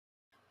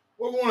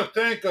Well, we want to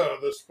thank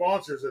the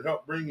sponsors that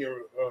help bring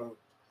you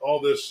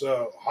all this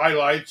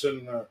highlights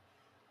and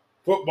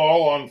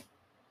football on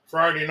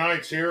Friday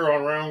nights here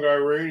on Round Guy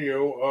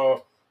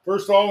Radio.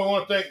 First of all, we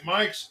want to thank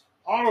Mike's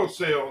Auto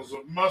Sales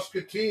of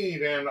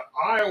Muscatine and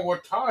Iowa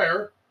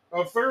Tire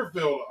of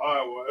Fairfield,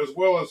 Iowa, as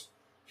well as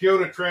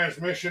Kyoto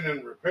Transmission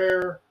and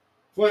Repair,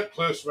 Flint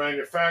Cliffs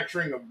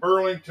Manufacturing of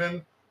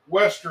Burlington,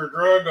 Wester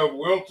Drug of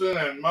Wilton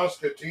and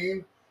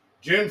Muscatine,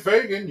 Jen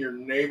Fagan, your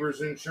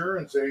neighbor's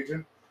insurance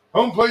agent,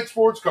 Home Plate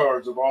Sports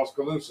Cards of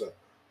Oskaloosa,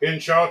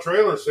 Henshaw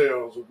Trailer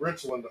Sales of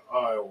Richland,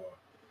 Iowa,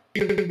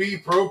 B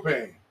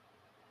Propane,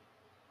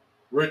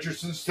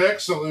 Richardson's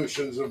Tech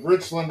Solutions of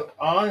Richland,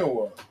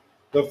 Iowa,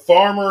 the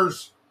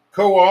Farmers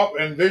Co-op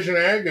and Vision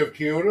Ag of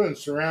Kyoto and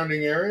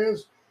surrounding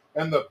areas,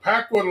 and the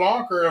Packwood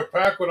Locker of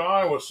Packwood,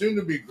 Iowa, soon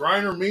to be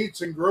Griner Meats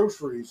and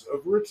Groceries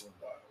of Richland,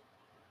 Iowa.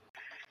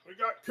 We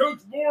got Coach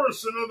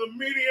Borrison of the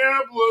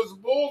Minneapolis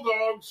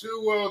Bulldogs,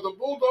 who the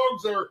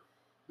Bulldogs are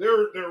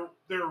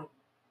they're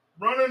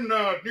running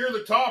near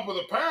the top of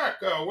the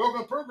pack. Welcome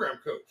to the program,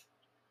 Coach.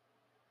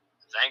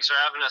 Thanks for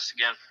having us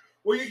again.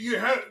 Well, you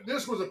had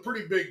this was a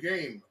pretty big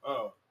game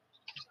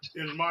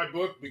in my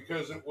book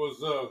because it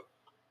was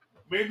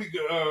maybe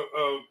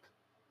go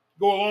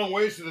a long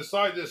ways to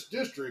decide this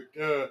district.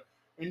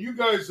 And you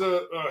guys had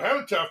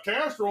a tough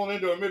task rolling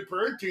into a Mid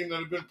Prairie team that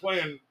had been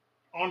playing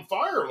on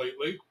fire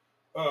lately.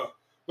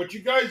 But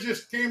you guys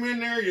just came in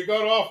there, you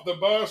got off the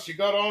bus, you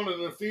got onto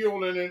the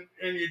field, and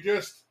you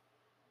just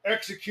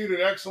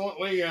executed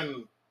excellently,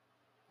 and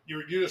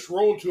you just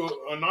rolled to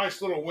a nice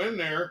little win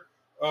there.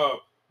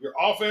 Your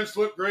offense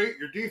looked great,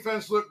 your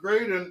defense looked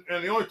great, and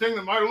the only thing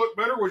that might have looked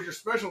better was your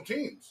special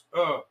teams.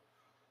 Tell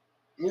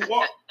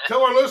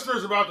our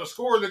listeners about the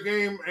score of the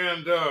game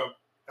and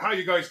how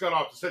you guys got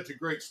off to such a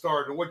great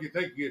start, and what you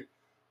think you.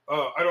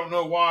 I don't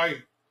know why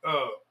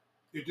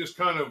it just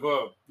kind of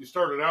you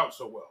started out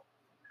so well.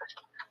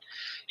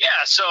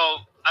 Yeah, so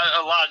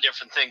a lot of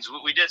different things.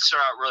 We did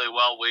start out really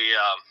well. We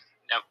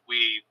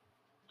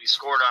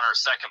scored on our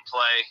second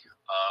play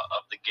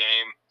of the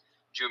game.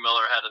 Drew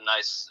Miller had a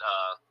nice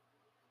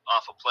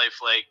off a play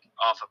fake.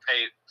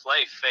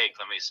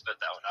 Let me spit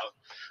that one out.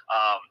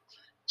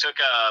 Took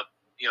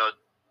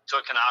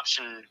an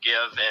option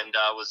give and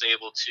was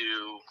able to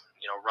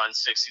run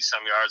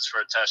 60-some yards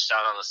for a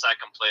touchdown on the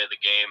second play of the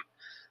game.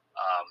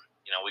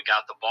 We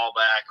got the ball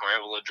back. We were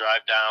able to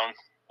drive down.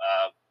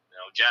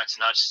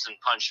 Jackson Hutchison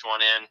punched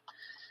one in.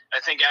 I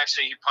think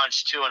actually he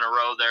punched two in a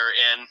row there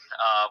in.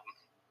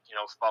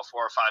 About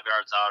 4 or 5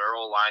 yards out. Our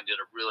O-line did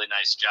a really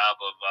nice job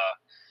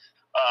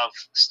of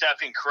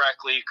stepping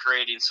correctly,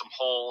 creating some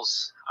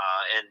holes,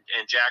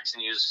 and Jackson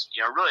used,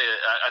 really,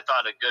 I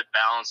thought, a good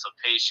balance of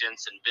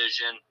patience and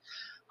vision,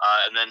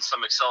 and then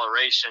some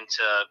acceleration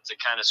to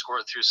kind of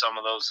squirt through some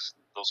of those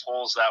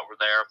holes that were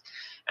there.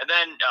 And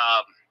then,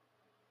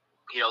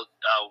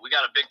 we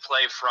got a big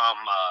play from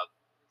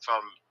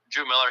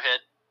Drew Miller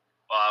hit.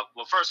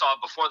 Well, first off,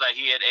 before that,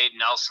 he hit Aiden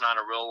Nelson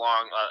on a real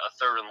long, a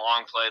third and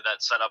long play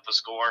that set up a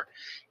score.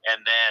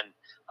 And then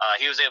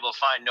he was able to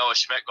find Noah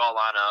Schmidt-Gall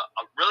on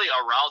a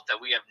route that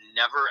we have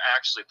never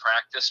actually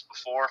practiced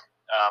before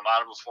out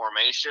of a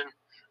formation.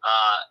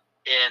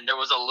 And there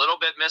was a little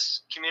bit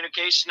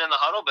miscommunication in the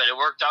huddle, but it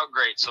worked out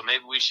great. So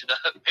maybe we should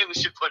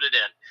put it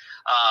in.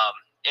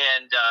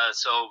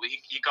 So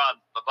he got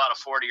about a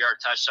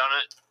 40-yard touchdown.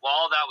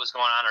 While all that was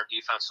going on, our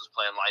defense was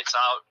playing lights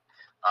out.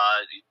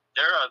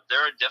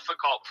 They're a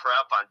difficult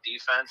prep on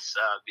defense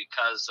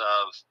because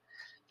of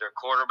their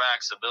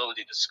quarterback's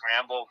ability to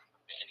scramble,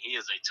 and he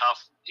is a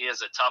tough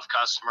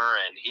customer,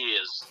 and he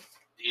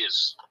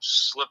is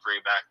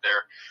slippery back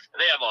there. And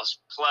they have a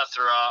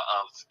plethora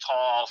of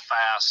tall,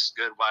 fast,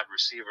 good wide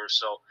receivers.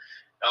 So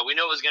we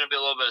knew it was going to be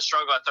a little bit of a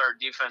struggle. I thought our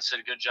defense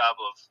did a good job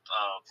of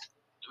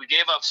we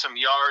gave up some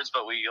yards,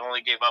 but we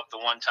only gave up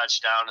the one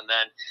touchdown, and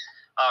then.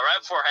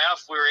 Right before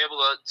half, we were able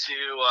to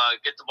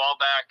get the ball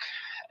back,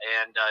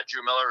 and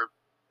Drew Miller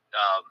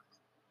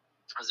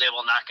was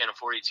able to knock in a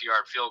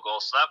 42-yard field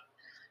goal. So that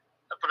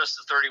put us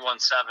to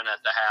 31-7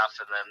 at the half.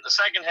 And then the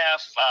second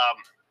half,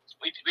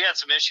 we had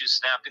some issues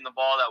snapping the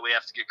ball that we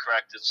have to get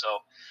corrected.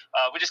 So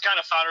we just kind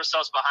of found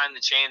ourselves behind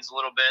the chains a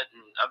little bit,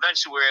 and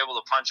eventually we were able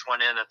to punch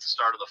one in at the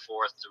start of the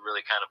fourth to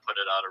really kind of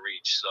put it out of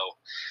reach. So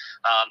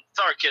I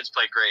thought our kids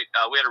played great.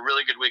 We had a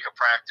really good week of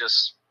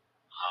practice.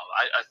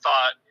 I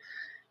thought –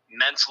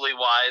 mentally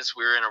wise,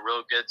 we were in a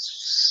real good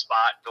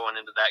spot going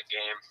into that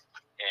game,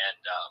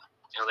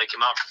 and they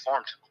came out and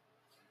performed.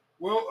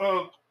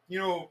 Well,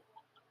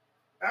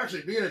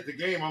 actually being at the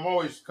game, I'm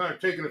always kind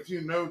of taking a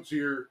few notes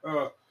here.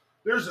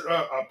 There's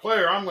a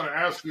player I'm going to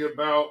ask you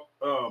about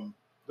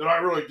that I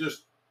really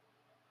just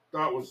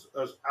thought was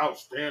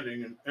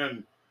outstanding,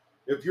 and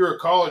if you're a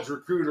college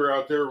recruiter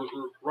out there,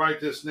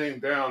 write this name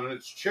down, and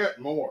it's Chet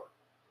Moore.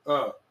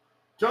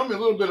 Tell me a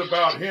little bit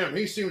about him.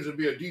 He seems to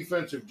be a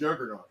defensive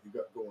juggernaut you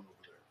got going over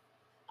there.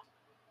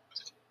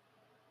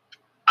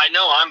 I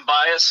know I'm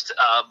biased,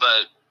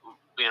 but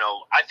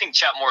I think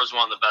Chet Moore is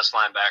one of the best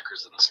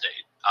linebackers in the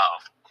state.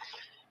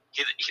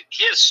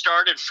 he has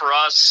started for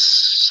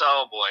us.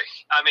 Oh boy,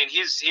 I mean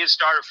he has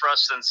started for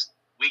us since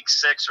week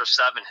 6 or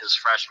 7 his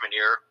freshman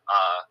year.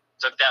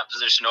 Took that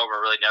position over,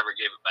 really never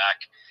gave it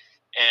back,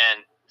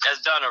 and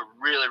has done a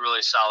really, really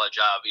solid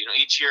job.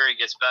 Each year he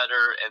gets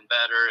better and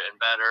better and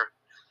better.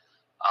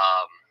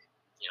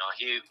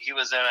 He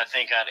was in, I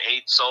think, on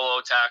 8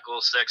 solo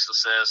tackles, 6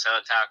 assists, had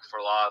a tackle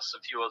for loss, a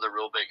few other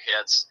real big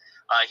hits.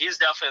 He's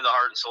definitely the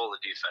heart and soul of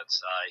the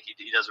defense.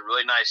 He does a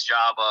really nice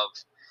job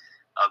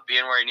of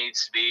being where he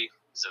needs to be.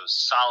 He's a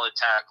solid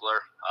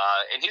tackler.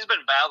 And he's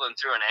been battling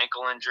through an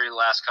ankle injury the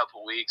last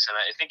couple of weeks, and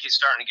I think he's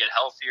starting to get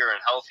healthier and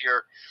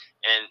healthier.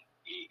 And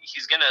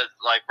he's going to,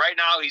 right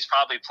now, he's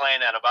probably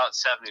playing at about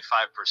 75%.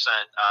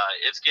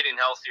 It's getting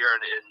healthier,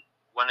 and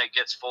when it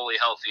gets fully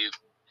healthy,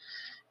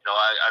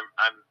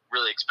 I'm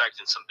really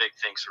expecting some big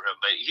things from him.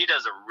 But he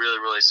does a really,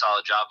 really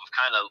solid job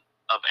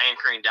of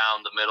anchoring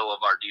down the middle of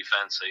our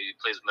defense. So he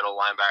plays middle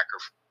linebacker.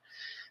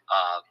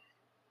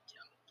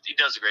 He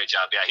does a great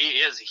job. Yeah,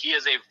 he is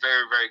a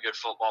very, very good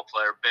football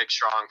player. Big,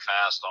 strong,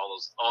 fast,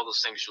 all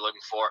those things you're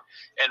looking for,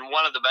 and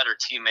one of the better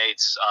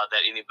teammates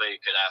that anybody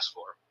could ask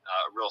for.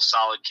 A real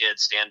solid kid,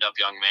 stand-up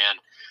young man,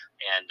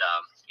 and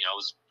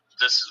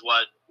this is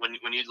what when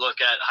you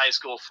look at high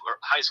school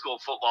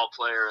football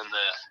player in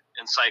the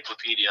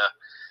encyclopedia.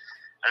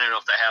 I don't know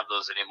if they have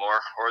those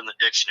anymore or in the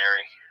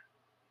dictionary,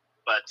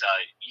 but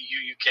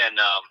you can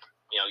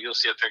you'll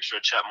see a picture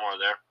of Chet Moore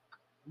there.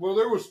 Well,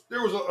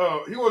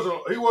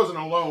 he wasn't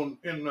alone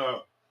in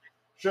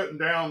shutting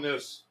down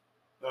this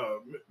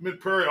Mid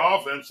Prairie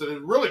offense that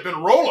has really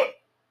been rolling.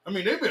 I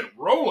mean, they've been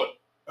rolling,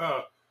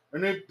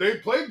 and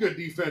they've played good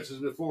defenses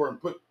before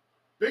and put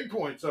big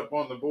points up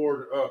on the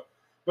board.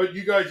 But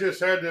you guys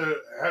just had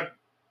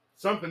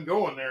something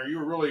going there. You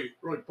were really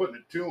putting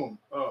it to them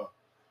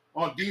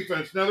on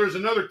defense. Now, there's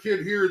another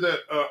kid here that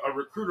a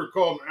recruiter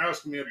called and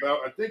asked me about.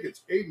 I think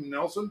it's Aiden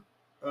Nelson.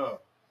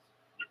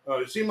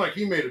 It seemed like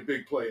he made a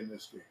big play in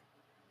this game.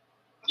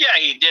 Yeah,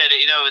 he did.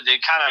 They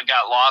kind of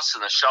got lost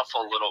in the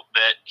shuffle a little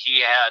bit. He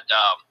had,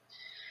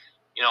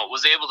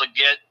 was able to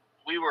get.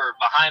 We were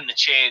behind the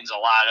chains a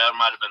lot. It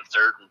might have been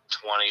 3rd and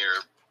 20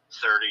 or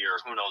 30 or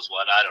who knows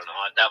what. I don't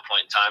know at that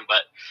point in time.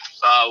 But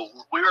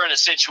we were in a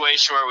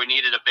situation where we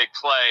needed a big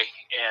play,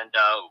 and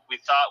we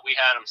thought we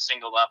had him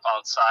singled up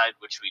outside,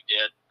 which we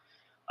did,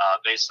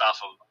 based off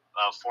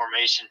of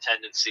formation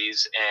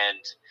tendencies.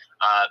 And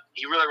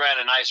he really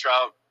ran a nice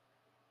route.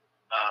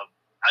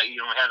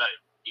 Had a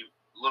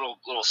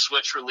little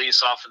switch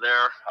release off of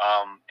there,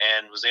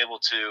 and was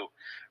able to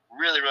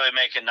really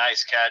make a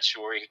nice catch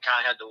where he kind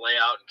of had to lay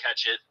out and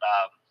catch it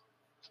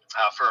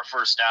for a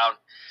first down.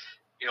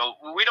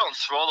 We don't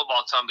throw the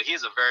ball to him, but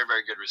he's a very,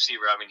 very good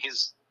receiver. I mean,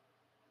 he's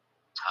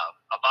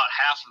about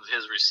half of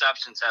his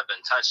receptions have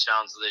been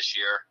touchdowns this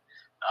year.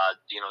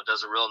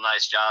 Does a real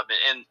nice job.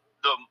 And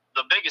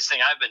the biggest thing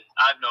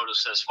I've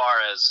noticed as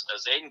far as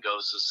Aiden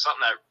goes is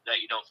something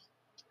that you don't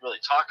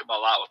really talk about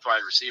a lot with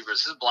wide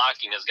receivers. His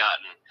blocking has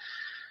gotten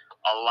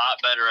a lot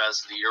better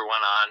as the year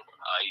went on.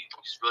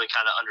 He's really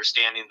kind of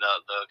understanding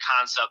the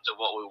concept of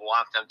what we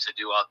want them to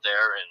do out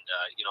there, and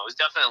he's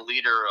definitely a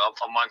leader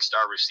amongst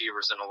our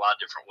receivers in a lot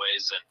of different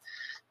ways. And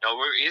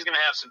he's going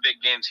to have some big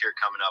games here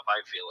coming up.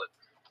 I feel it.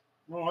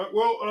 All right.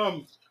 Well,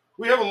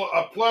 we have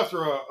a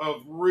plethora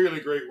of really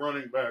great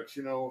running backs.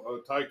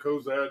 Ty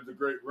Kozad's a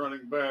great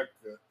running back.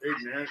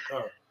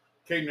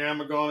 Caden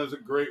Amagon is a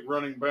great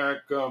running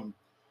back.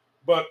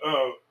 But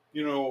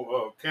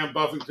Cam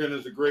Buffington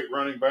is a great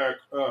running back.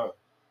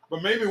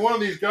 But maybe one of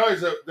these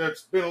guys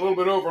that's been a little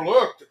bit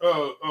overlooked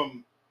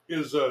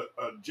is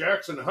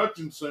Jackson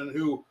Hutchinson,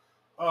 who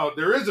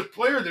there is a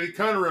player that he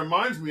kind of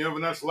reminds me of,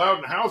 and that's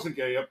Loudon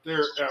Housengay up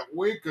there at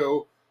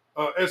Waco.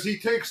 As he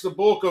takes the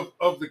bulk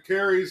of the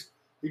carries,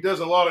 he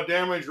does a lot of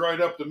damage right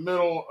up the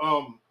middle.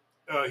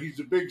 He's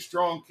a big,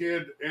 strong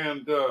kid,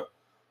 and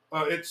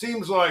it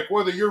seems like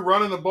whether you're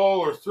running the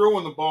ball or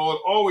throwing the ball,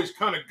 it always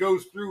kind of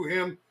goes through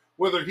him,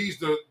 whether he's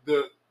the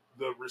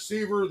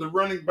receiver, the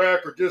running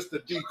back, or just the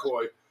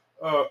decoy.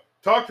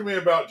 Talk to me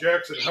about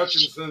Jackson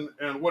Hutchinson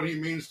and what he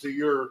means to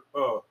your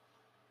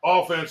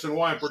offense and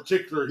why in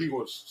particular he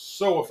was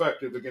so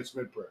effective against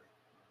Mid Prairie.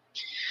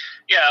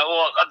 Yeah,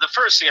 well, the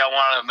first thing I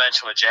want to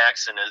mention with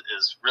Jackson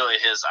is really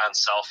his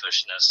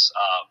unselfishness.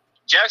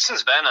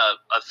 Jackson's been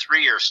a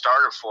 3-year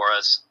starter for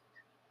us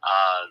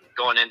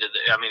going into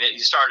he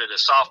started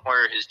as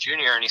sophomore, his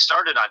junior, and he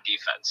started on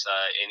defense.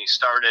 And he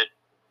started,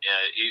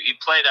 he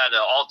played at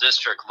an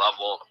all-district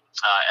level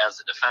as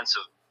a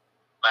defensive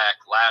back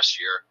last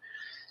year.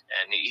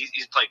 And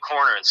he's played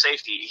corner and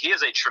safety. He is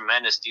a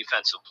tremendous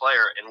defensive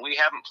player, and we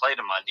haven't played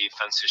him on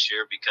defense this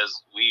year because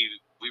we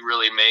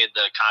really made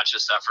the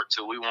conscious effort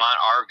to. We want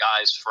our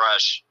guys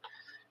fresh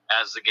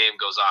as the game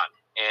goes on.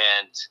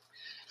 And,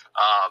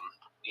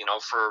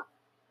 for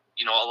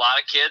a lot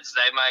of kids,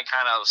 they might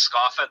kind of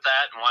scoff at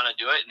that and want to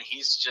do it, and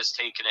he's just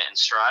taking it in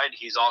stride.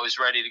 He's always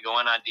ready to go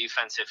in on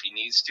defense if he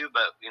needs to,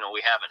 but,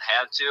 we haven't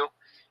had to.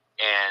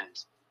 And,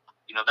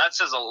 that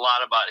says a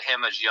lot about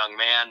him as a young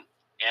man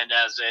and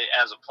as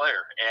a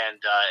player and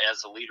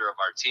as a leader of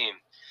our team.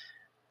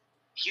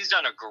 he's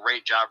done a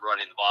great job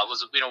running the ball. It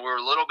was, we were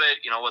a little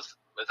bit,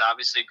 with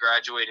obviously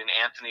graduating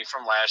Anthony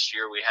from last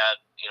year, we had,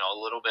 a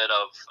little bit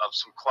of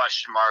some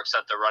question marks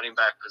at the running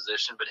back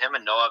position, but him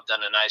and Noah have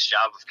done a nice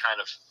job of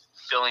kind of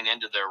filling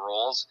into their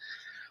roles.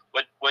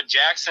 What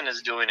Jackson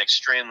is doing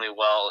extremely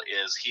well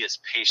is he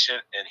is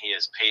patient and he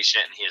is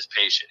patient and he is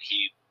patient.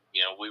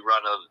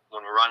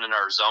 When we're running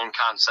our zone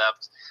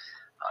concept,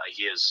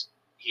 he is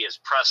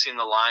pressing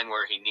the line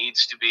where he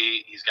needs to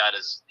be. He has got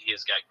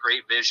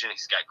great vision.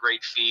 He's got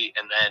great feet,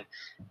 and then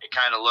it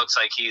kind of looks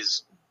like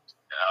he's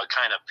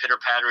kind of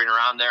pitter-pattering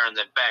around there, and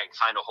then bang,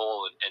 find a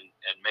hole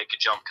and make a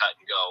jump cut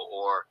and go,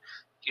 or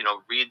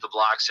read the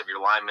blocks of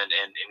your lineman,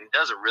 and he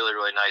does a really,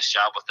 really nice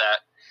job with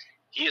that.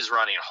 He is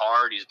running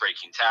hard. He's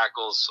breaking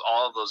tackles,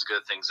 all of those good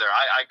things there.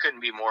 I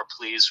couldn't be more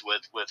pleased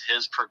with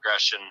his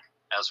progression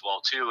as well,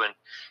 too. And,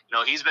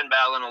 he's been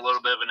battling a little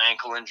bit of an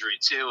ankle injury,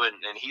 too,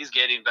 and he's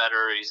getting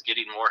better. He's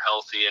getting more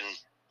healthy. And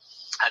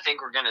I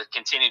think we're going to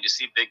continue to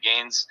see big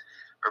games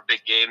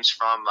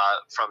from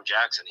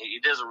Jackson.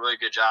 He does a really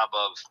good job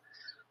of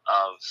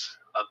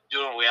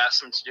doing what we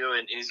asked him to do.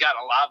 And he's gotten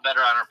a lot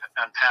better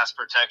on pass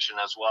protection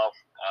as well.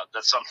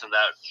 That's something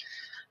that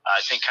I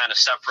think kind of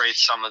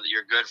separates some of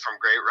your good from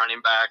great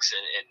running backs,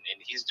 and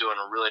he's doing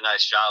a really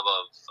nice job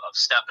of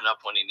stepping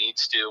up when he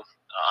needs to,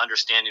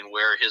 understanding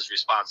where his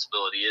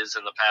responsibility is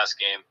in the pass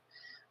game.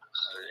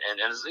 And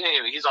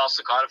he's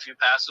also caught a few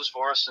passes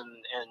for us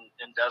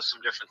and does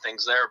some different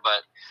things there.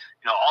 But,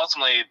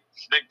 ultimately,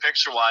 big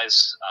picture-wise,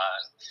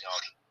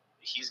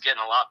 he's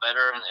getting a lot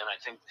better, and I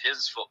think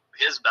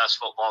his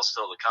best football is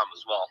still to come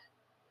as well.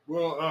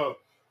 Well,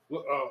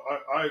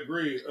 I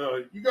agree.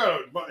 You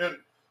got to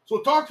 – so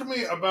talk to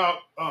me about,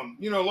 a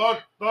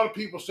lot of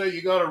people say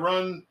you got to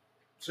run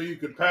so you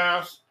can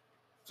pass.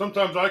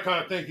 Sometimes I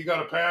kind of think you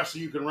got to pass so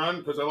you can run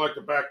because I like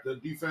to back the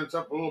defense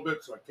up a little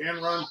bit so I can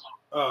run.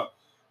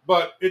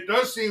 But it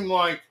does seem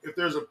like if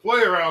there's a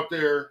player out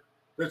there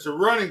that's a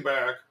running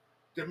back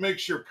that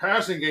makes your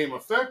passing game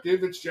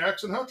effective, it's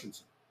Jackson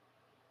Hutchinson.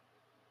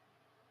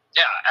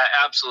 Yeah,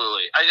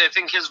 absolutely. I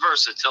think his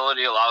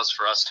versatility allows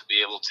for us to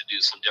be able to do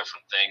some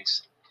different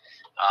things.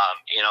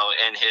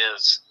 And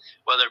his –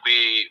 whether it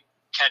be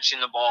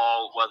catching the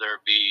ball, whether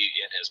it be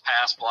in his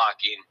pass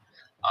blocking,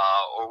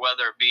 or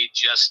whether it be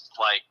just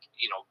like,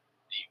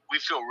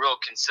 we feel real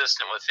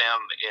consistent with him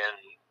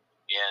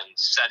in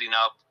setting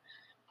up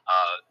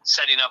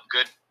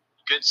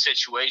good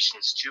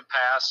situations to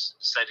pass,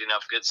 setting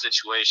up good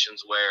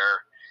situations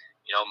where,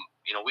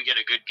 we get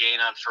a good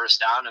gain on first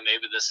down, and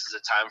maybe this is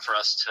a time for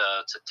us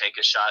to take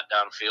a shot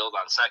downfield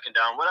on second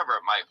down, whatever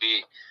it might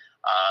be.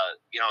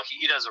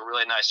 He does a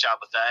really nice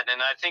job with that, and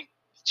I think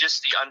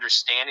just the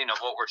understanding of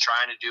what we're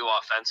trying to do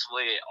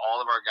offensively, all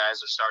of our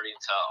guys are starting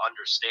to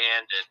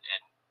understand,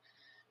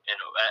 and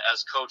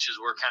as coaches,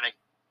 we're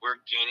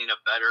gaining a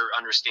better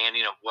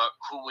understanding of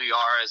who we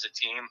are as a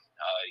team.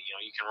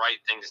 You can write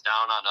things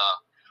down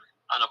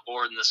on a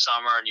board in the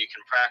summer, and you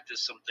can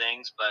practice some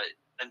things, but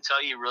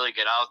until you really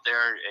get out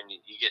there and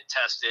you get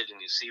tested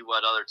and you see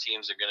what other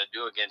teams are going to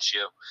do against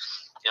you,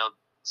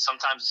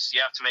 sometimes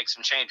you have to make some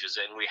changes,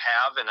 and we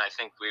have, and I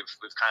think we've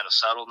kind of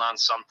settled on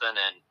something,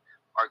 and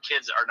our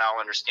kids are now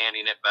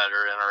understanding it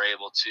better and are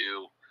able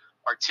to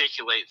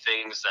articulate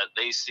things that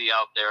they see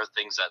out there,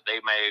 things that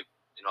they may,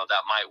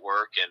 that might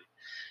work. And,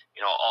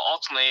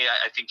 ultimately,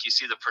 I think you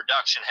see the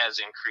production has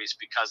increased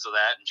because of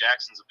that, and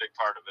Jackson's a big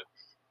part of it.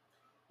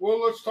 Well,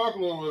 let's talk a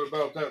little bit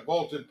about that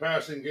vaulted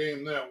passing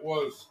game that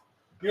was.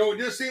 It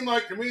just seemed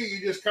like to me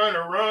you just kind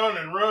of run,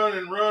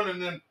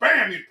 and then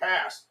bam, you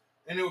pass.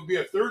 And it would be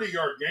a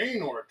 30-yard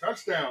gain or a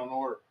touchdown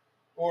or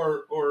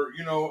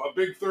a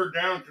big third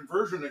down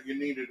conversion that you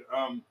needed.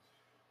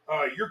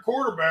 Your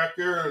quarterback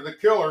there, the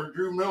killer,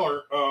 Drew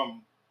Miller,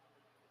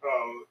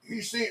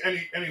 he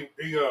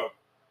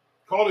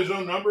called his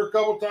own number a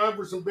couple times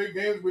for some big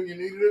games when you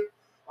needed it.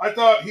 I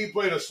thought he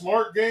played a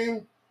smart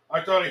game.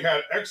 I thought he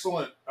had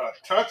excellent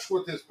touch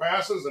with his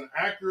passes and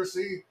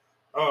accuracy.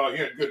 He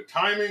had good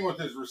timing with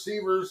his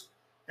receivers.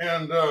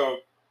 And,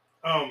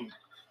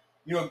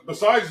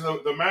 besides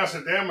the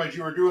massive damage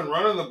you were doing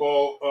running the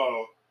ball,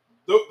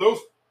 those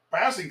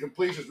passing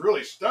completions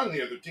really stung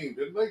the other team,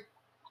 didn't they?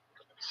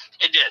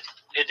 It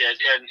did.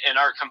 And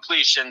our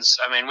completions,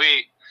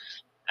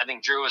 I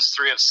think Drew was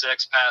 3 of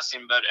 6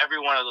 passing, but every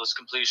one of those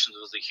completions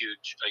was a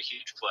huge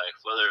play,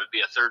 whether it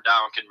be a third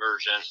down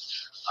conversion,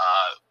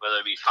 whether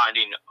it be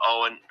finding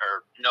Owen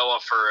or Noah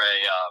for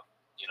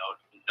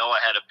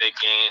Noah had a big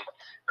gain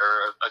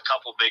or a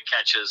couple big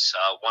catches,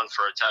 one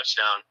for a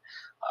touchdown.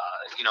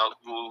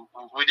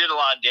 We did a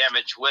lot of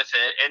damage with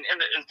it,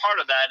 and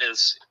part of that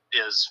is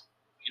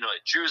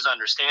Drew's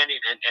understanding,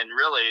 and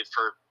really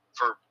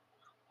for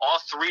all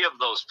 3 of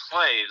those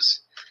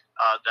plays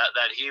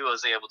that he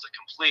was able to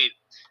complete,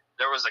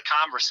 there was a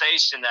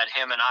conversation that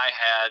him and I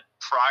had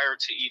prior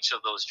to each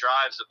of those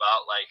drives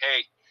about, like,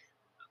 hey,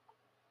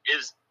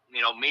 is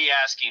me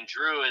asking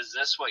Drew, is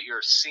this what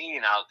you're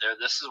seeing out there?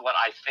 This is what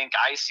I think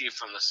I see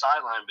from the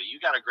sideline, but you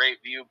got a great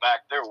view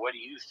back there. What do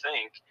you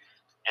think?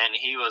 And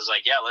he was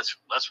like, yeah, let's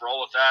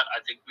roll with that.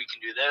 I think we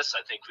can do this.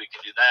 I think we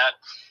can do that.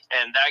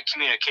 And that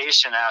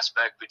communication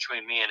aspect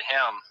between me and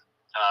him,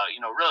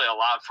 really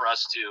allowed for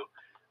us to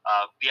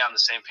be on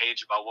the same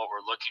page about what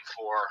we're looking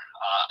for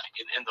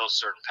in those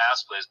certain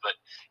pass plays. But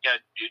yeah,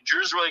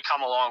 Drew's really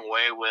come a long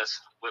way with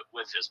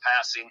his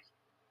passing.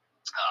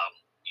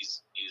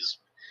 His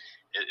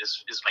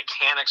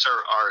mechanics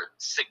are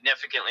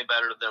significantly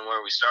better than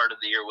where we started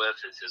the year with.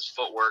 His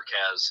footwork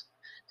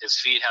his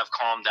feet have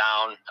calmed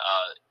down.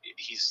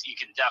 You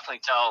can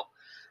definitely tell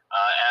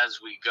as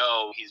we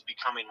go, he's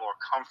becoming more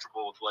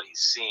comfortable with what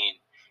he's seeing.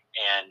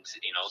 And,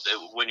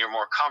 when you're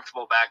more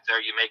comfortable back there,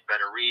 you make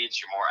better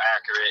reads, you're more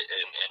accurate,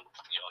 and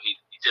he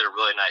did a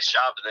really nice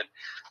job. And then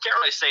can't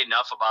really say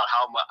enough about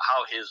how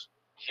he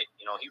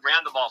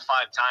ran the ball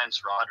 5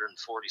 times for 140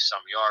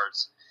 some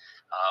yards.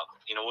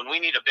 When we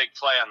need a big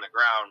play on the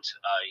ground,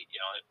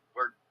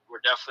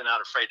 we're definitely not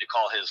afraid to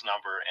call his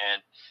number.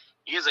 And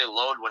he is a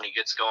load when he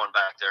gets going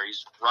back there.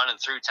 He's running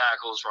through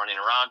tackles, running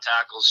around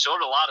tackles,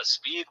 showed a lot of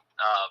speed,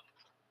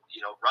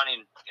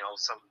 running,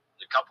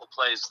 a couple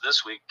plays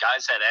this week.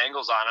 Guys had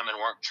angles on him and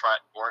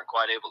weren't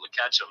quite able to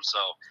catch him. So,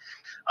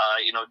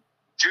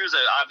 Drew's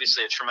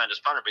obviously a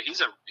tremendous punter, but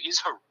he's a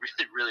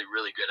really, really,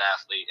 really good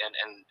athlete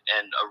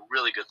and a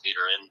really good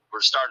leader. And we're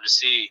starting to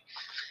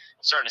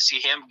see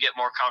him get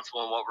more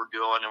comfortable in what we're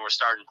doing, and we're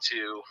starting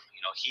to,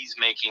 he's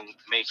making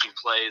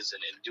plays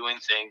and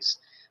doing things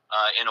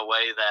in a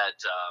way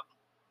that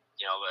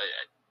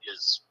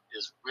is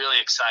really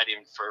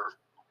exciting for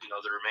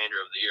the remainder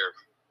of the year.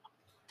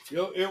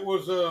 It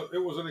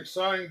was an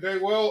exciting day.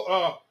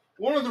 Well,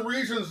 one of the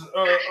reasons,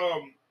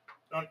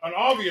 an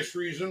obvious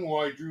reason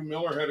why Drew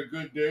Miller had a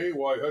good day,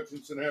 why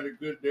Hutchinson had a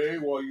good day,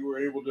 why you were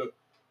able to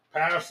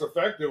pass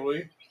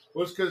effectively,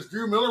 was because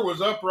Drew Miller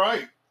was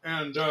upright,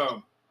 and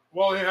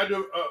he had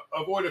to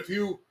avoid a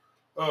few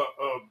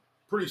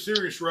pretty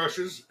serious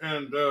rushes,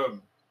 and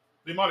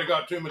they might have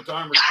got to him a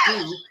time or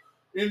two.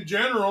 In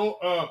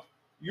general,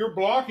 your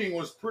blocking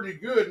was pretty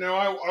good. Now,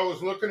 I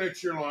was looking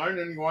at your line,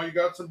 and while you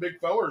got some big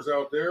fellers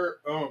out there,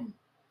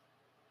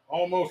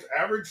 almost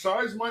average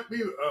size might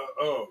be,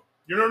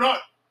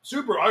 not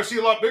super. I see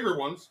a lot bigger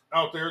ones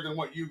out there than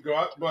what you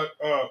got, but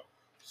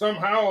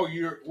somehow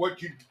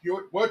what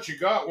you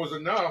got was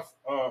enough.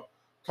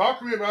 Talk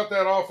to me about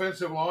that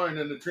offensive line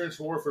and the trench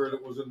warfare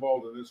that was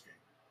involved in this game.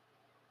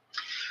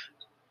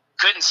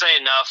 Couldn't say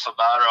enough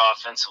about our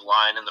offensive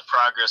line and the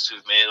progress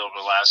we've made over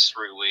the last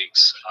 3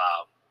 weeks.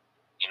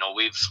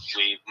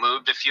 We've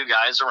moved a few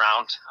guys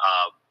around,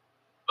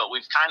 but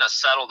we've kind of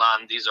settled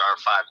on these are our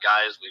 5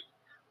 guys.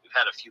 We've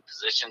had a few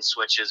position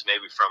switches,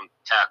 maybe from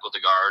tackle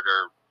to guard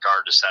or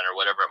guard to center,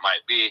 whatever it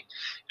might be.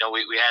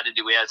 We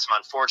had some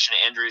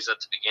unfortunate injuries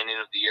at the beginning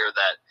of the year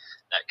that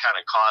kind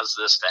of caused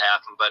this to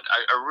happen. But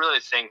I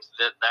really think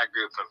that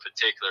group in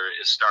particular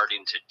is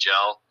starting to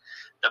gel.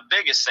 The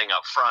biggest thing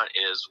up front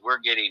is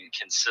we're getting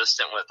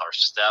consistent with our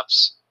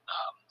steps.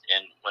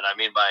 And what I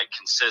mean by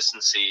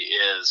consistency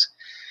is,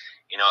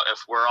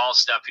 if we're all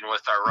stepping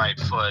with our right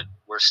foot,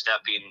 we're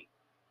stepping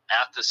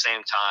at the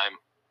same time.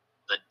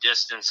 The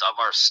distance of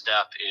our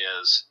step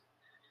is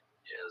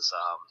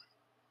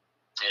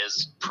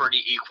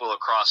pretty equal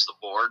across the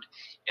board.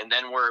 And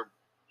then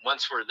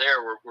once we're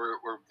there,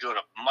 we're doing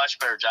a much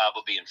better job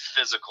of being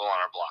physical on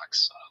our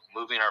blocks,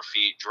 moving our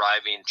feet,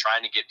 driving,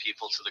 trying to get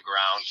people to the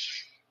ground.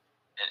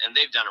 And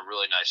they've done a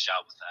really nice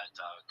job with that.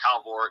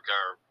 Kyle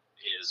Borrison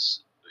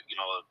is,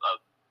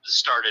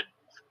 started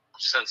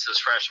since his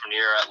freshman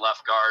year at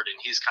left guard, and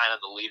he's kind of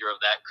the leader of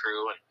that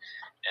crew and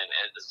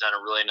has done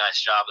a really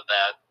nice job of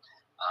that.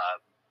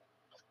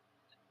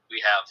 We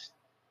have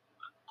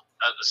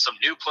some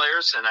new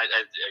players, and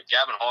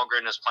Gavin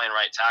Hallgren is playing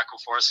right tackle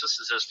for us.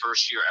 This is his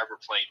first year ever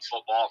playing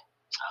football,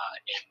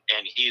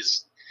 and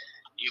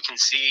you can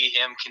see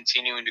him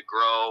continuing to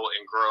grow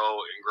and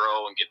grow and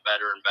grow and get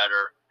better and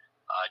better.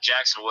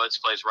 Jackson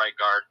Woods plays right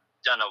guard,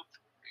 done a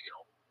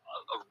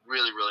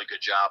really, really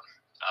good job.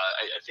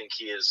 I think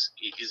he's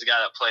a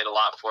guy that played a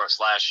lot for us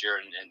last year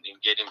and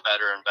getting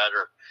better and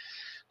better.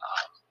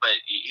 But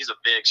he's a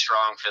big,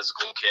 strong,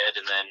 physical kid.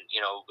 And then,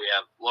 we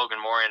have Logan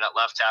Morian at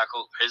left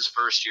tackle, his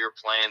first year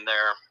playing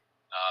there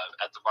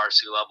at the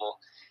varsity level.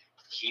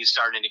 He's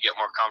starting to get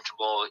more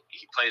comfortable.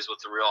 He plays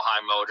with a real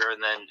high motor.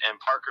 And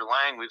Parker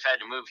Lang, we've had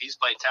to move. He's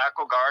played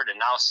tackle, guard,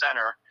 and now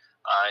center.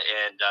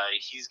 And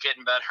he's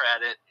getting better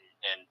at it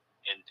and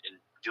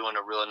doing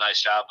a really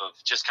nice job of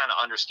just kind of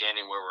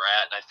understanding where we're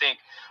at. And I think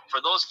for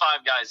those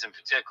 5 guys in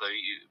particular,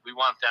 we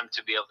want them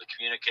to be able to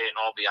communicate and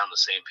all be on the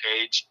same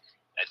page.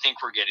 I think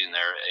we're getting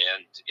there,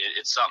 and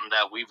it's something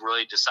that we've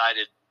really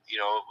decided,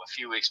 a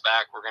few weeks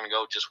back, we're going to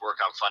go just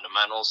work on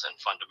fundamentals and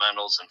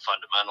fundamentals and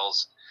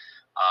fundamentals.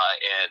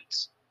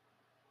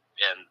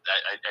 And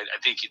I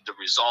think the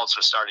results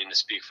are starting to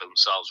speak for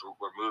themselves.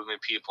 We're moving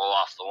people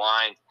off the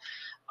line.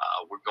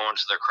 We're going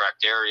to their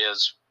correct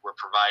areas. We're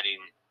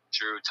providing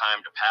Drew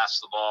time to pass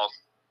the ball.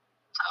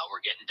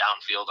 We're getting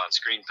downfield on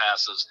screen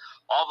passes.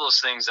 All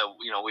those things that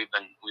we've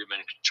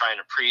been trying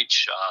to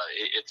preach.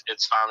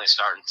 It's finally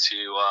starting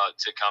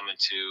to come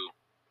into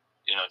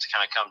to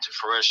kind of come to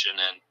fruition.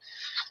 And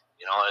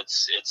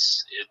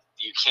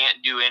you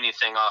can't do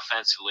anything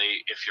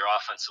offensively if your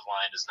offensive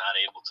line is not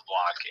able to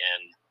block.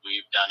 And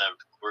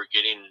we're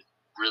getting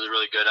really,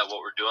 really good at what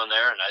we're doing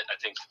there, and I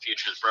think the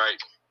future is bright.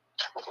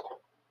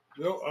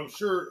 No, I'm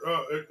sure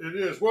it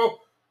is.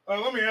 Well,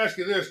 let me ask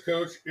you this,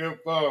 Coach. If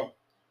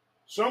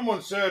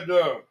someone said,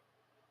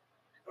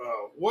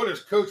 what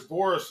is Coach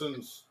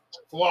Borrison's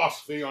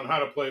philosophy on how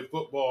to play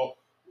football?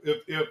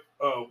 If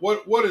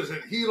what is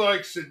it he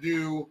likes to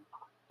do?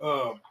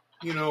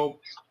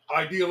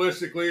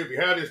 Idealistically, if he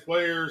had his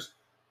players,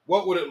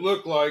 what would it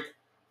look like?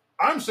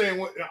 I'm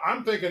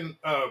thinking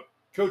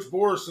Coach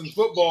Borrison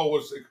football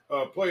was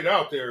played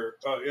out there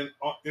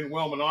in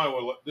Wellman,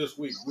 Iowa this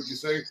week. Would you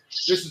say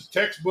this is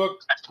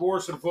textbook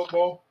Borrison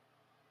football?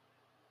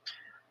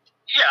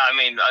 Yeah, I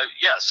mean,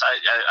 yes.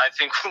 I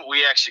think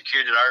we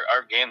executed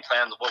our game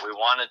plan, what we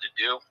wanted to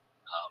do.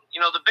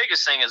 The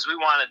biggest thing is we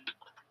wanted,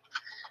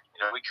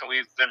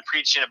 we've been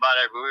preaching about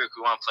it every week.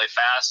 We want to play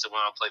fast and we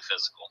want to play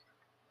physical.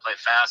 Play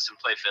fast and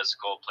play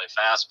physical. Play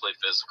fast, play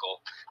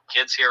physical.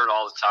 Kids hear it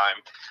all the time,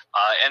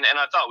 and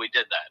I thought we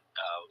did that.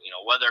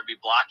 Whether it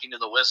be blocking to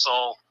the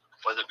whistle,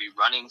 whether it be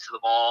running to the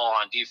ball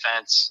on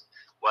defense,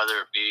 whether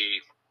it be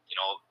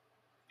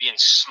being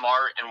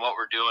smart in what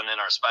we're doing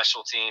in our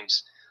special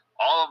teams,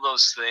 all of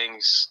those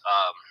things.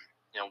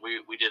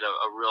 We did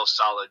a real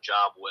solid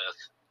job with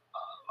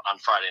on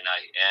Friday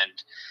night, and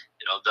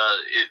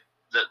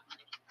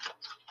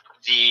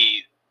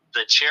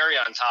the cherry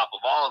on top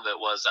of all of it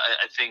was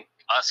I think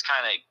us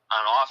kind of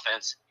on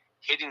offense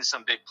hitting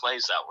some big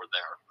plays that were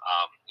there.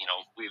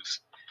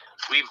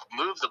 We've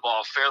moved the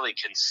ball fairly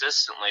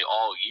consistently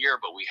all year,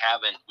 but we've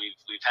had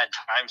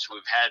times where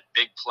we've had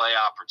big play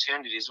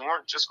opportunities and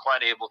weren't just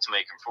quite able to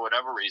make them for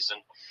whatever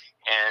reason.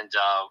 And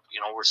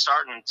we're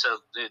starting to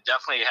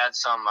definitely had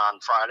some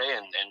on Friday,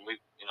 and we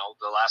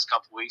the last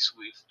couple of weeks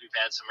we've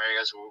had some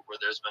areas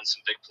where there's been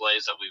some big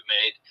plays that we've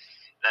made,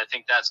 and I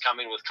think that's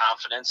coming with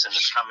confidence, and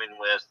it's coming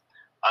with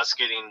us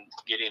getting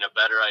a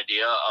better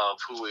idea of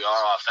who we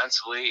are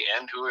offensively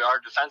and who we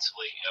are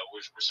defensively.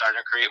 We're starting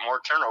to create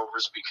more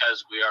turnovers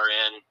because we are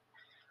in,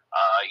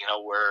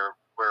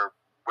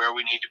 where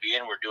we need to be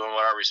in. We're doing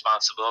what our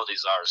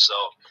responsibilities are.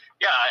 So,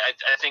 yeah,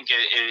 I think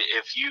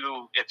if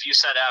you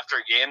said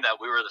after a game that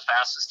we were the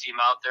fastest team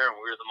out there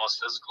and we were the most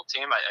physical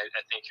team,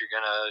 I think you're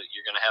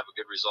gonna have a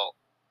good result.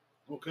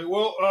 Okay,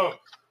 well,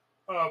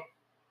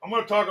 I'm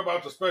going to talk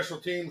about the special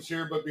teams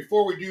here, but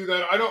before we do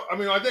that, I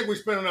think we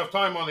spent enough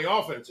time on the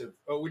offensive.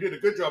 We did a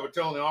good job of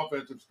telling the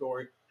offensive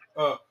story.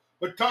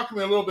 But talk to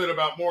me a little bit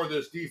about more of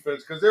this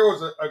defense, because there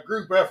was a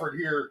group effort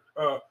here,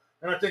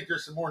 and I think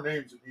there's some more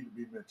names that need to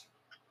be mentioned.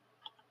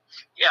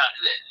 Yeah,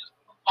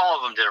 all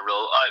of them did a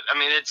real.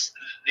 It's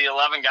the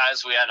 11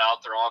 guys we had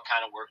out there all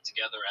kind of worked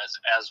together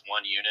as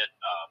one unit.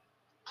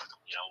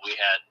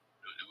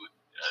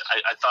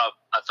 I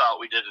thought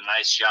we did a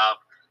nice job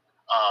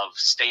of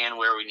staying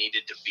where we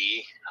needed to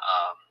be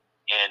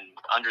and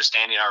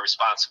understanding our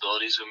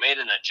responsibilities. We made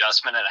an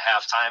adjustment at a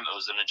halftime. It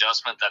was an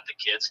adjustment that the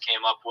kids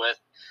came up with,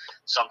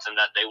 something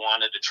that they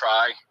wanted to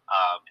try,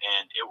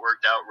 and it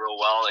worked out real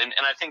well.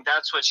 And I think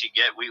that's what you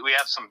get. We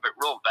have some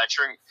real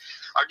veteran.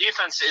 Our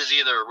defense is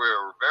either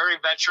we're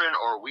very veteran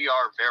or we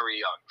are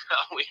very young.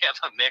 We have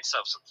a mix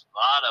of a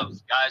lot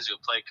of guys who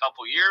play a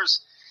couple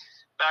years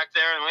back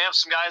there, and we have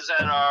some guys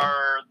that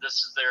this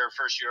is their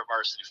first year of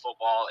varsity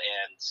football,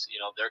 and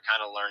they're kind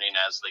of learning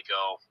as they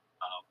go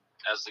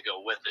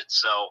with it.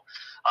 So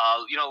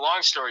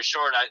long story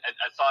short, I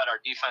thought our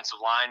defensive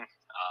line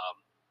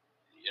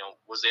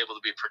was able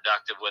to be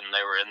productive when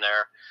they were in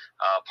there.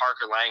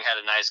 Parker Lang had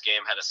a nice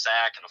game, had a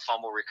sack and a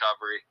fumble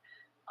recovery.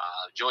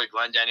 Joey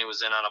Glendenny was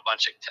in on a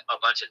bunch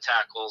of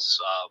tackles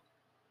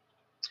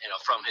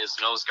from his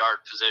nose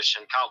guard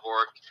position. Kyle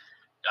Bork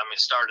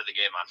started the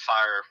game on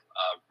fire.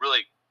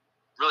 Really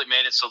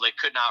made it so they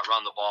could not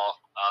run the ball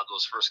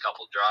those first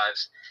couple of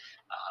drives.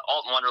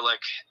 Alton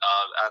Wunderlich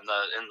in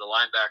the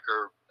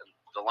linebacker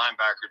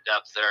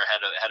depth there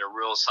had a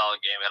real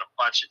solid game. Had a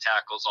bunch of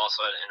tackles,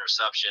 also had an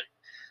interception.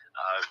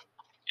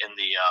 In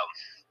the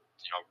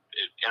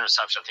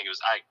interception, I think it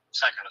was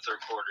second or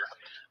third quarter.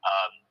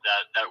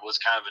 That was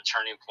kind of a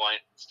turning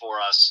point for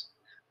us.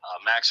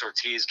 Max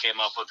Ortiz came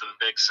up with a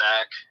big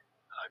sack.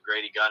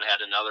 Grady Gunn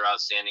had another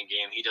outstanding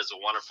game. He does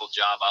a wonderful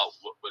job out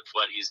with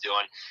what he's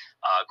doing.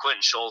 Quentin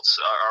Schultz,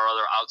 our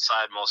other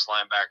outside most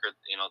linebacker,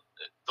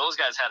 those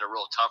guys had a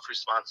real tough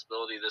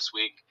responsibility this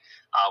week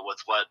with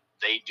what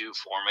they do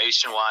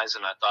formation-wise,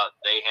 and I thought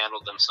they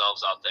handled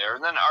themselves out there.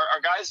 And then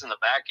our guys in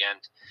the back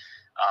end,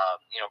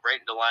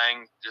 Brayton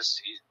DeLang, this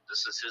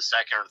is his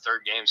second or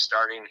third game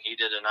starting. He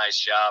did a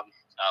nice job,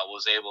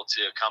 was able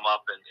to come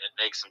up and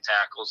make some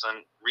tackles.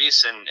 And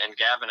Reese and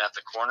Gavin at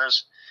the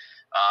corners,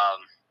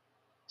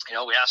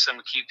 we asked them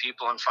to keep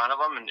people in front of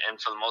them, and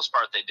for the most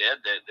part they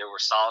did. They were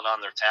solid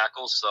on their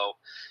tackles. So,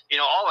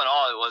 all in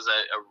all, it was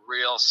a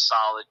real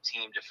solid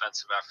team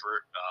defensive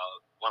effort.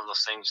 One of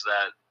those things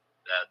that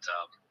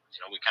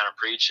we kind of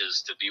preach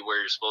is to be where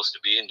you're supposed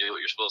to be and do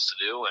what you're supposed to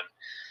do. And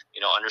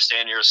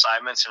understand your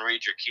assignments and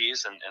read your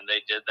keys, and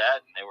they did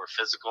that, and they were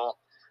physical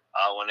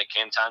when it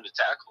came time to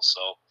tackle.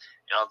 So,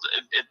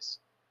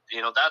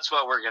 that's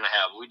what we're going to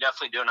have. We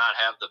definitely do not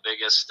have the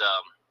biggest,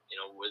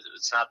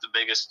 it's not the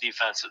biggest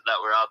defense that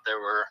we're out there.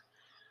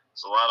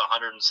 It's a lot of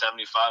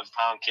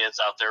 175-pound kids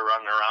out there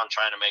running around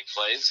trying to make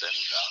plays, and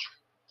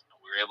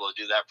we were able to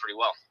do that pretty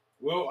well.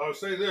 Well, I'll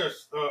say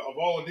this, of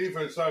all the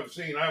defense I've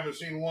seen, I haven't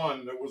seen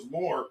one that was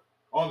more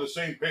on the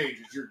same page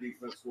as your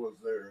defense was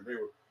there. They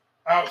were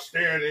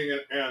outstanding,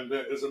 and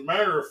as a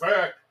matter of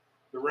fact,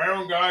 the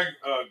round guy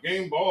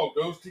game ball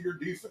goes to your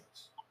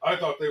defense. I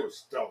thought they were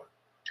stellar,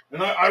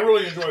 and I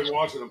really enjoyed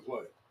watching them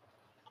play.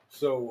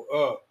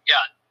 So, yeah.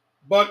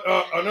 But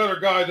another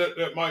guy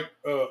that might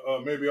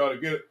maybe ought to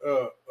get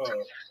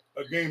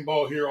a game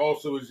ball here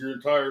also is your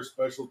entire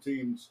special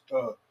teams.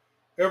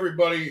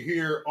 Everybody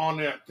here on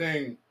that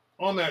thing,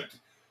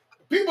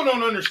 people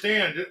don't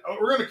understand.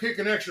 We're going to kick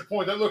an extra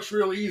point. That looks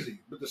real easy,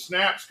 but the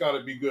snap's got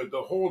to be good.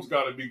 The hold's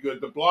got to be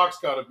good. The block's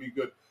got to be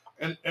good.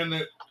 And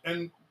the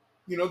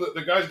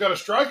guy's got to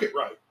strike it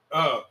right.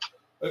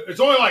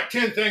 It's only like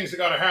 10 things that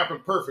got to happen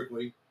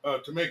perfectly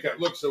to make that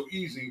look so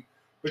easy.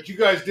 But you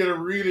guys did a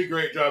really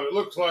great job. It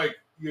looks like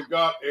you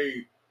got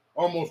a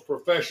almost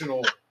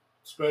professional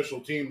special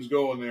teams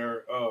going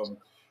there.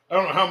 I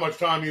don't know how much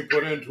time you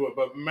put into it,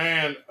 but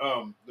man,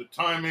 the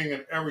timing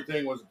and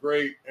everything was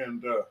great.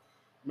 And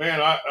man,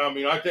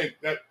 I think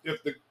that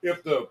if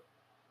the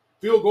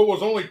field goal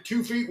was only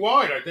 2 feet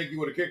wide, I think you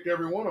would have kicked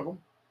every one of them.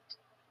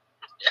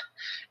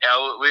 Yeah,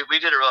 we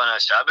did a really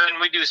nice job, and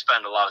we do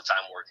spend a lot of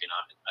time working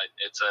on it.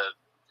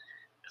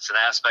 It's an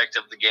aspect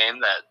of the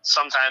game that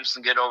sometimes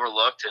can get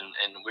overlooked, and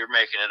we're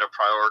making it a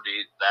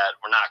priority that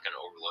we're not going to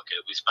overlook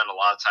it. We spend a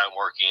lot of time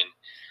working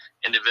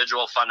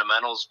individual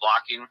fundamentals,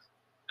 blocking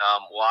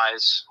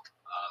wise,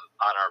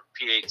 on our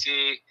PAT,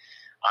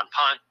 on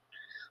punt,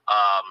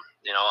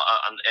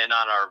 and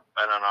on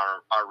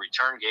our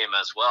return game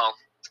as well.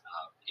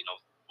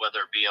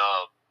 Whether it be a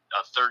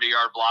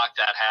 30-yard block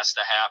that has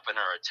to happen,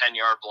 or a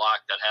 10-yard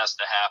block that has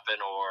to happen,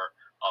 or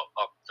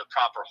the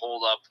proper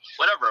hold-up,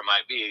 whatever it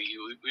might be.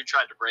 We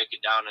tried to break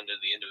it down into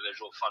the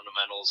individual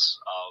fundamentals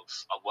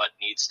of what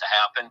needs to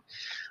happen.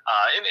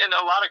 And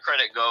a lot of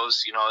credit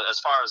goes,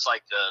 as far as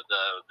like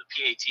the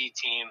PAT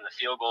team, the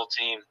field goal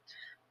team,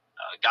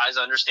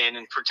 guys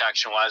understanding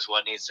protection-wise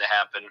what needs to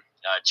happen.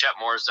 Chet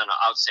Moore's done an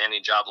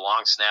outstanding job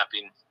long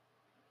snapping.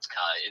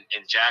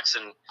 In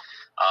Jackson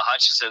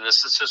Hutchinson,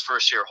 this is his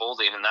first year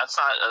holding, and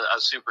that's not a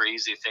super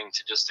easy thing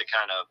to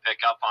kind of pick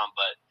up on,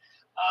 but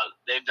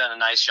they've done a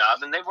nice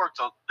job, and they've worked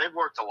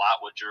a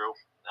lot with Drew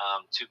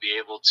to be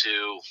able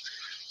to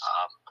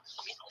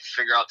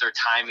figure out their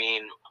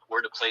timing,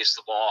 where to place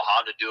the ball,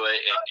 how to do it,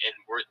 and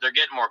they're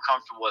getting more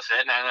comfortable with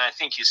it. And I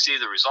think you see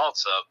the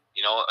results of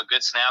a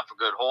good snap, a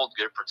good hold,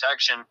 good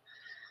protection.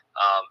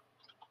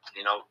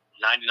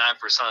 99%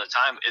 of the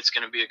time, it's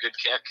going to be a good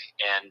kick,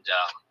 and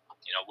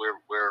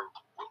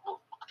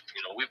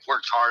we've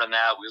worked hard on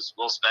that.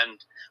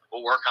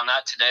 We'll work on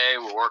that today.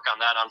 We'll work on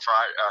that on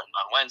Friday,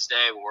 on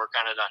Wednesday. We'll work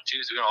on it on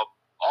Tuesday.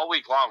 All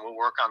week long, we'll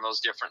work on those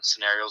different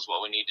scenarios,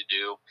 what we need to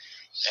do,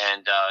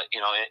 and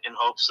in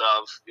hopes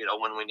of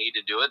when we need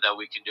to do it, that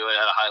we can do it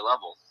at a high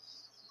level.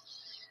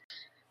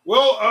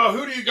 Well,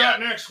 who do you got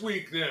next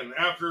week then?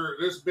 After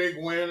this big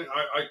win,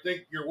 I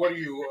think you're. What are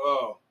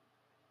you?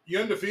 You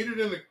undefeated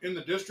in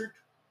the district?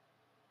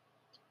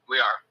 We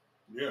are.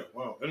 Yeah,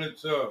 wow. And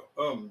it's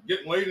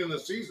getting late in the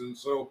season,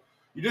 so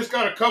you just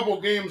got a couple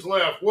games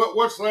left.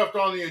 What's left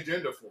on the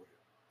agenda for you?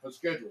 Let's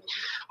schedule it.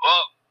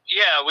 Well,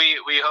 yeah,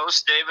 we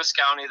host Davis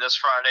County this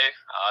Friday.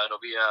 It'll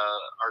be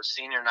our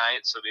senior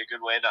night, so it'll be a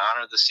good way to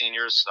honor the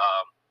seniors.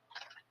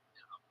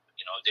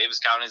 Davis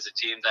County is a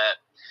team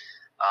that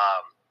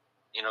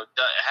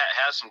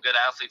has some good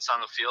athletes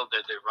on the field.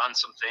 They run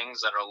some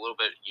things that are a little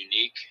bit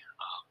unique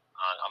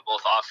on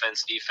both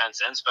offense, defense,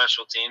 and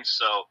special teams.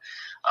 So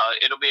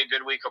it'll be a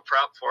good week of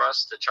prep for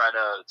us to try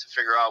to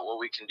figure out what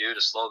we can do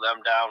to slow them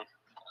down,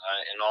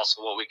 and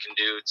also what we can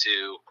do to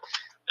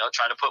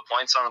try to put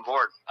points on the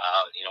board.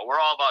 We're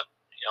all about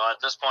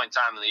at this point in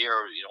time of the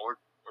year,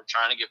 we're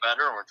trying to get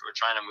better, and we're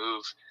trying to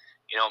move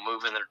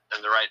in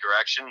the right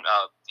direction.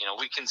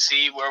 We can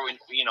see where we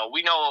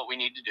know what we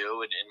need to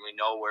do, and we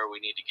know where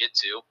we need to get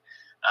to.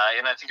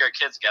 And I think our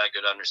kids got a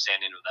good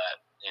understanding of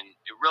that. And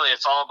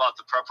it's all about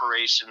the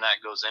preparation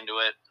that goes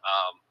into it,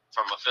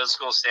 from a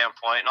physical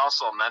standpoint, and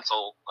also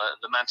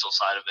the mental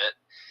side of it.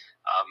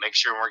 Make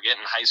sure we're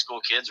getting high school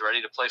kids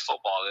ready to play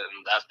football,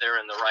 and that they're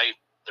in the right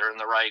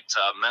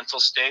mental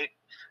state,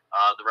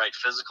 the right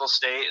physical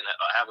state, and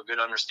have a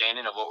good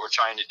understanding of what we're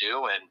trying to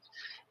do.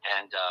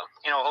 And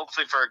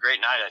hopefully for a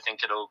great night. I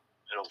think it'll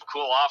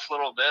cool off a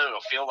little bit.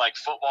 It'll feel like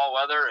football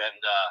weather, and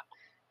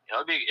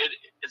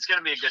it's going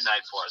to be a good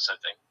night for us, I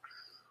think.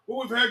 Well,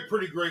 we've had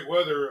pretty great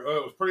weather.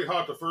 It was pretty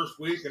hot the first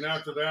week, and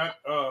after that,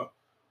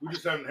 we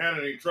just haven't had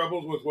any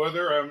troubles with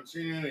weather. I haven't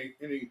seen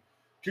any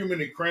too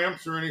many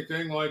cramps or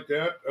anything like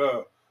that.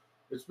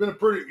 It's been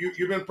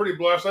you've been pretty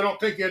blessed. I don't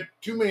think you had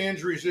too many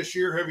injuries this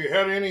year. Have you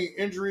had any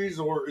injuries,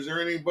 or is there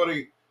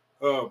anybody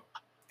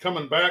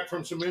coming back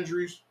from some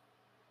injuries?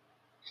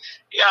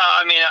 Yeah,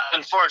 I mean,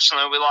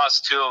 unfortunately, we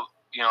lost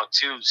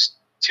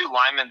two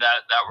linemen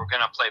that were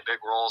going to play big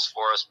roles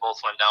for us.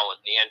 Both went down with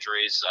knee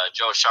injuries.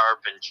 Joe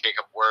Sharp and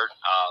Jacob Wirt.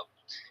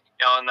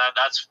 And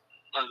that's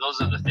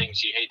those are the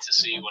things you hate to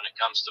see when it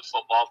comes to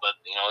football. But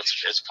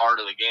it's part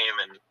of the game,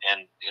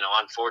 and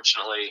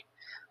unfortunately,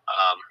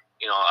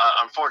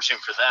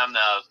 unfortunate for them,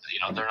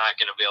 they're not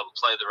going to be able to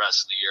play the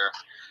rest of the year.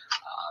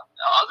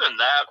 Other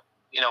than that,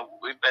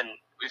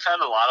 we've had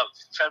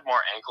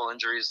more ankle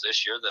injuries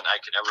this year than I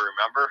can ever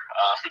remember.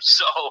 And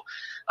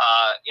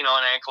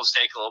ankles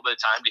take a little bit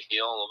of time to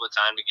heal, a little bit of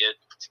time to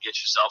get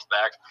yourself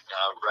back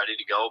ready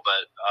to go.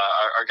 But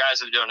our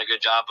guys are doing a good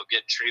job of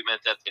getting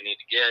treatment that they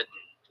need to get,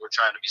 and we're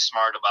trying to be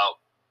smart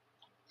about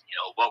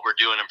what we're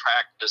doing in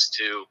practice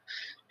to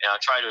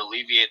try to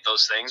alleviate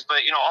those things.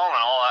 But all in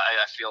all,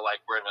 I feel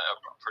like we're in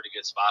a pretty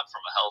good spot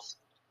from a health.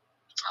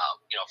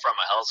 From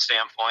a health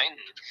standpoint,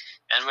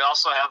 and we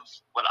also have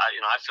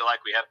I feel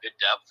like we have good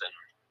depth, and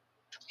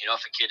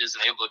if a kid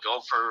isn't able to go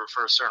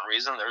for a certain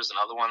reason, there's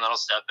another one that'll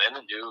step in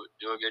and do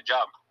a good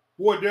job.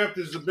 Boy, depth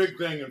is a big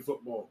thing in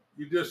football.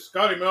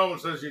 Scotty Melvin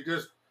says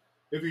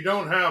if you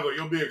don't have it,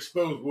 you'll be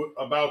exposed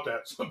about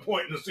that at some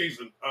point in the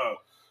season,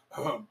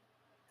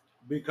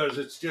 because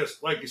it's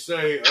just like you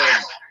say.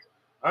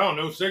 I don't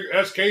know.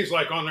 SK's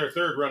like on their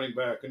third running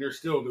back, and they're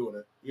still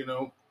doing it.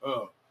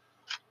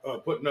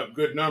 Putting up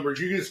good numbers.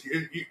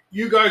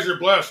 You guys are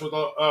blessed with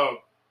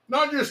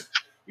not just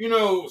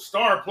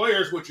star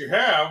players, which you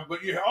have,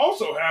 but you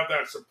also have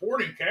that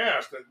supporting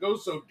cast that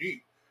goes so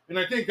deep. And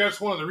I think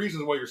that's one of the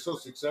reasons why you're so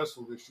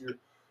successful this year.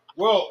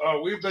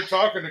 Well, we've been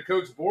talking to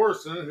Coach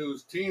Borrison,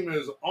 whose team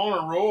is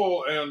on a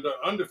roll and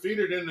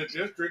undefeated in the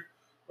district.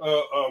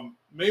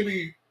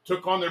 Maybe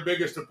took on their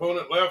biggest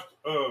opponent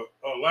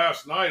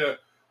last night,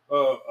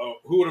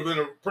 who would have been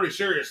a pretty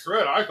serious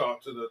threat, I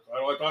thought, to the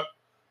title. I thought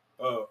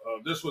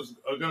this was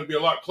going to be a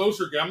lot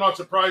closer game. I'm not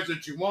surprised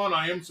that you won.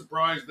 I am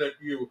surprised that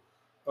you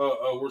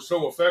were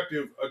so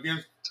effective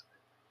against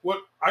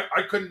what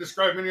I couldn't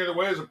describe any other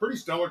way as a pretty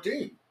stellar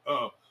team.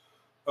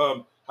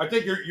 I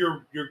think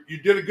you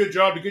did a good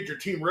job to get your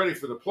team ready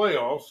for the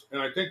playoffs,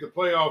 and I think the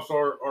playoffs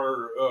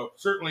are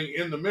certainly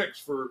in the mix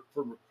for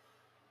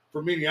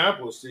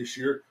Minneapolis this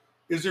year.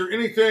 Is there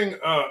anything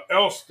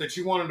else that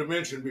you wanted to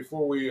mention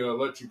before we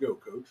let you go,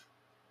 Coach?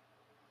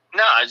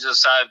 No, I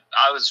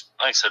was,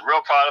 like I said, real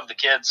proud of the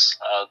kids,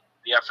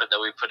 the effort that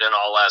we put in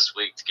all last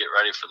week to get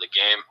ready for the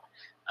game.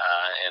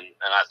 And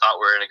I thought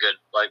we were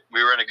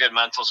in a good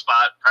mental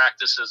spot.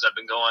 Practices have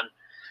been going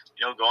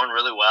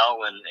really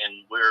well, and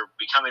we're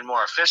becoming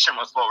more efficient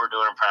with what we're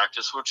doing in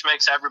practice, which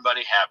makes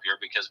everybody happier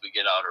because we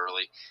get out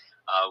early.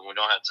 We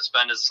don't have to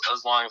spend as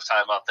long of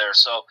time out there.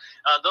 So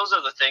those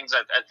are the things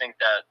I think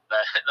that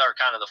are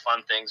kind of the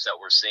fun things that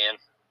we're seeing.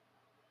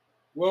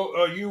 Well,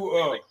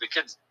 the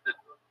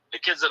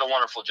kids did a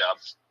wonderful job.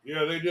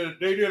 Yeah, they did.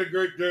 They did a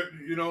great job.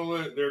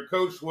 They're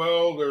coached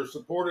well. They're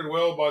supported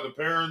well by the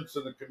parents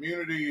and the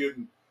community,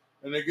 and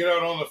they get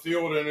out on the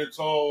field, and it's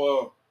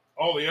all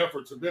the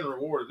efforts have been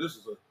rewarded. This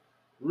is a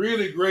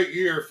really great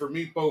year for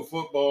MEPO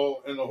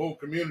football, and the whole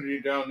community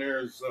down there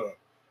is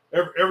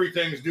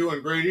everything's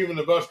doing great. Even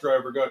the bus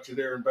driver got you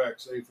there and back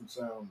safe and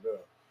sound.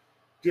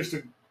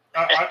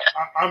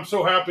 I'm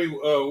so happy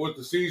with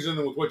the season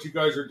and with what you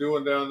guys are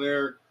doing down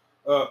there.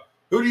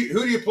 Who do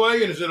you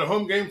play? And is it a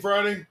home game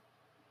Friday?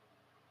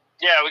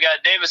 Yeah, we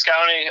got Davis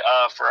County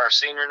for our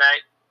senior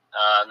night,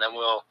 and then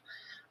we'll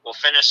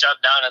finish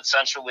up down at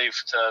Central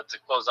Leaf to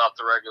close out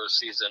the regular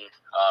season.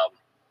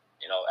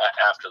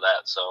 After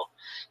that, so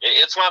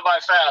it's went by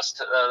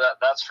fast.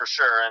 That's for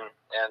sure.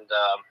 And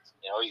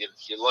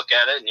you look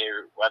at it, and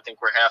I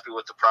think we're happy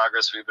with the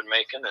progress we've been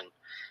making, and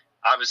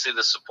obviously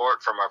the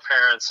support from our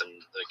parents and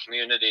the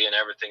community and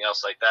everything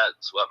else like that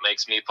is what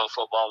makes MEPO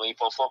football, and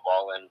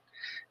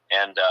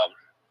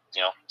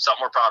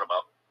something we're proud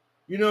about.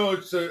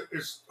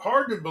 It's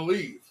hard to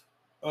believe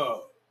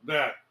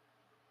that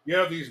you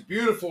have these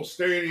beautiful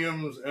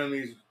stadiums and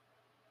these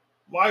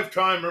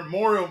lifetime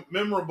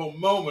memorable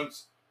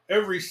moments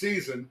every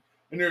season,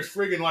 and there's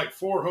friggin' like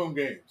 4 home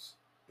games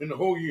in the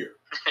whole year.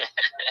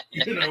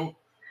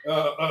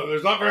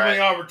 There's not very many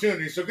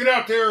opportunities. So get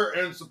out there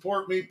and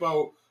support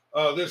MEPO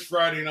this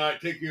Friday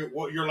night. Take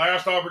your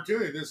last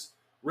opportunity this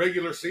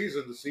regular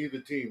season to see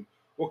the team.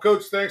 Well,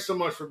 Coach, thanks so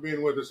much for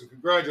being with us, and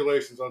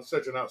congratulations on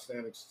such an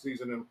outstanding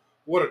season, and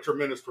what a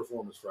tremendous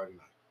performance Friday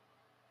night.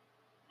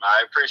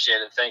 I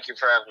appreciate it. Thank you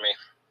for having me.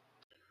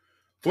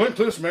 Flint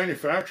Cliffs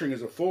Manufacturing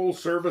is a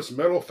full-service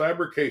metal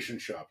fabrication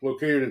shop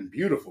located in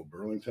beautiful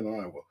Burlington,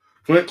 Iowa.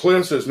 Flint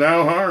Cliffs is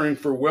now hiring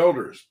for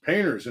welders,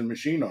 painters, and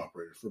machine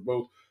operators for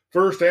both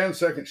first and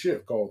second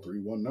shift. Call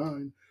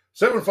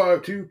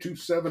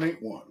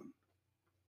 319-752-2781.